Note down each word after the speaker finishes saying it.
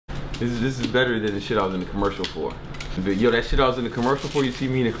This is better than the shit I was in the commercial for. Yo, that shit I was in the commercial for, you see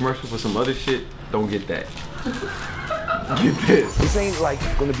me in the commercial for some other shit, don't get that. Get this. This ain't like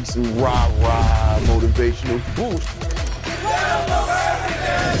gonna be some rah-rah motivational boost. Still over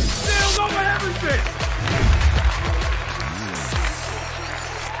everything!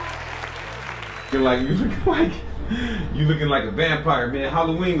 Still over everything! You looking like a vampire, man.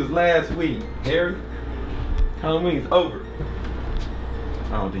 Halloween was last week, Harry. Halloween's over.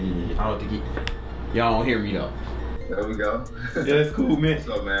 I don't think y'all don't hear me though. There we go. Yeah, that's cool, man. What's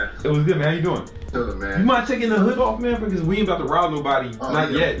up, man? It was good, man. How you doing? Chillin', man. You mind taking the hood off, man? Because we ain't about to rob nobody.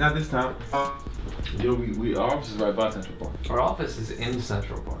 Not yet, not this time. Yo, our office is right by Central Park. Our office is in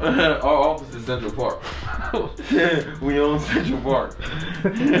Central Park. Our office is Central Park. We own Central Park.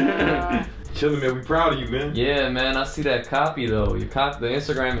 Chillin', man. We proud of you, man. Yeah, man. I see that copy though. The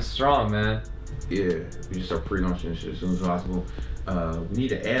Instagram is strong, man. Yeah, we just start pre-launching shit as soon as possible. We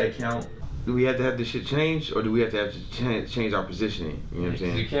need an ad account. Do we have to have this shit changed, or do we have to change our positioning? You know what I'm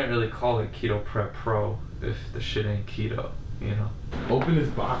saying? You can't really call it Keto Prep Pro if the shit ain't keto, you know? Open this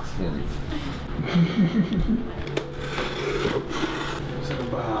box for me.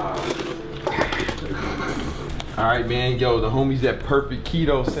 Alright, man. Yo, the homies at Perfect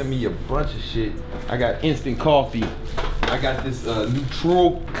Keto sent me a bunch of shit. I got instant coffee. I got this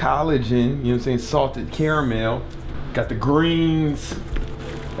neutral collagen, you know what I'm saying, salted caramel. Got the greens.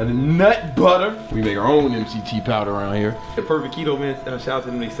 And the nut butter. We make our own MCT powder around here. The Perfect Keto, man, shout out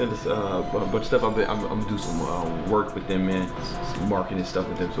to them. They sent us a bunch of stuff. I'm gonna do some work with them, man. Some marketing stuff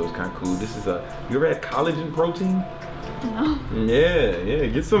with them, so it's kind of cool. This is you ever had collagen protein? No. Yeah,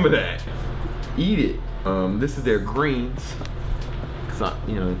 get some of that. Eat it. This is their greens. Cause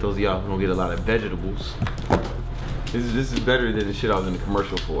you know, those of y'all who don't get a lot of vegetables. This is better than the shit I was in the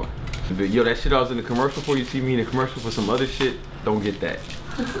commercial for. Yo, that shit I was in the commercial for, you see me in the commercial for some other shit, don't get that.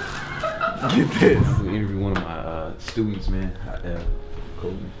 Get this. I'm gonna interview one of my students, man.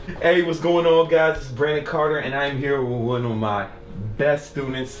 Cool. Hey, what's going on, guys? This is Brandon Carter, and I'm here with one of my best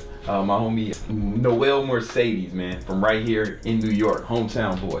students, my homie Noel Mercedes, man, from right here in New York,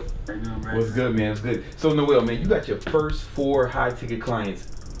 hometown boy. How you doing, man? What's good, man? What's good? So, Noel, man, you got your first 4 high-ticket clients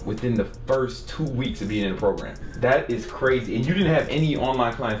within the first 2 weeks of being in the program. That is crazy. And you didn't have any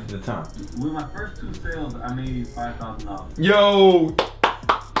online clients at the time. With my first 2 sales, I made $5,000. Yo!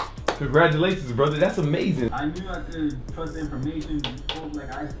 Congratulations, brother. That's amazing. I knew I could trust the information. You spoke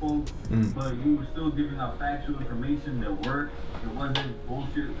like I spoke, but you were still giving out factual information that worked. It wasn't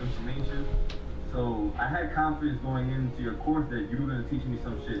bullshit information. So I had confidence going into your course that you were gonna teach me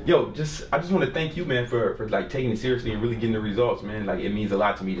some shit. Yo, I just want to thank you, man, for like taking it seriously and really getting the results, man. Like, it means a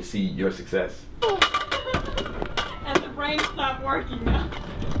lot to me to see your success. And the brain stopped working now.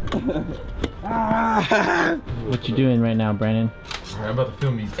 What you doing right now, Brandon? Alright, I'm about to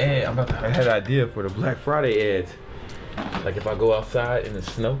film these ads. I had an idea for the Black Friday ads. Like, if I go outside in the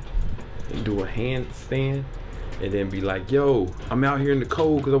snow and do a handstand, and then be like, yo, I'm out here in the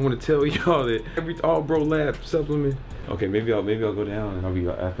cold because I want to tell y'all that all Bro Lab supplement. Okay, maybe I'll go down and I'll be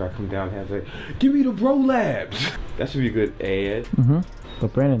after I come down and say, give me the Bro Labs. That should be a good ad.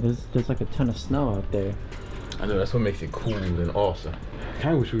 But Brandon, there's like a ton of snow out there. I know, that's what makes it cool and awesome. I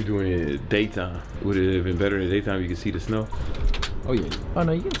kind of wish we were doing it at daytime. Would it have been better in the daytime if you could see the snow? Oh yeah. Oh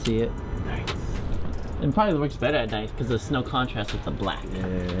no, you can see it. Nice. It probably looks better at night because the snow contrasts with the black.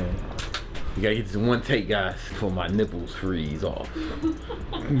 Yeah. You gotta get this one take, guys, before my nipples freeze off.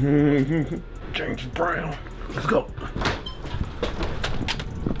 James Brown. Let's go.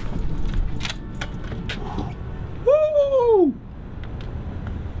 Woo!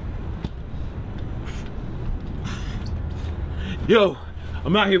 Yo,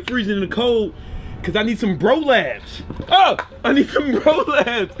 I'm out here freezing in the cold because I need some Bro Labs. Oh, I need some Bro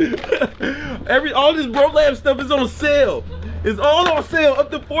Labs. All this Bro Lab stuff is on sale. It's all on sale,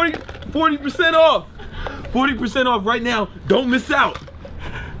 up to 40% off. 40% off right now. Don't miss out.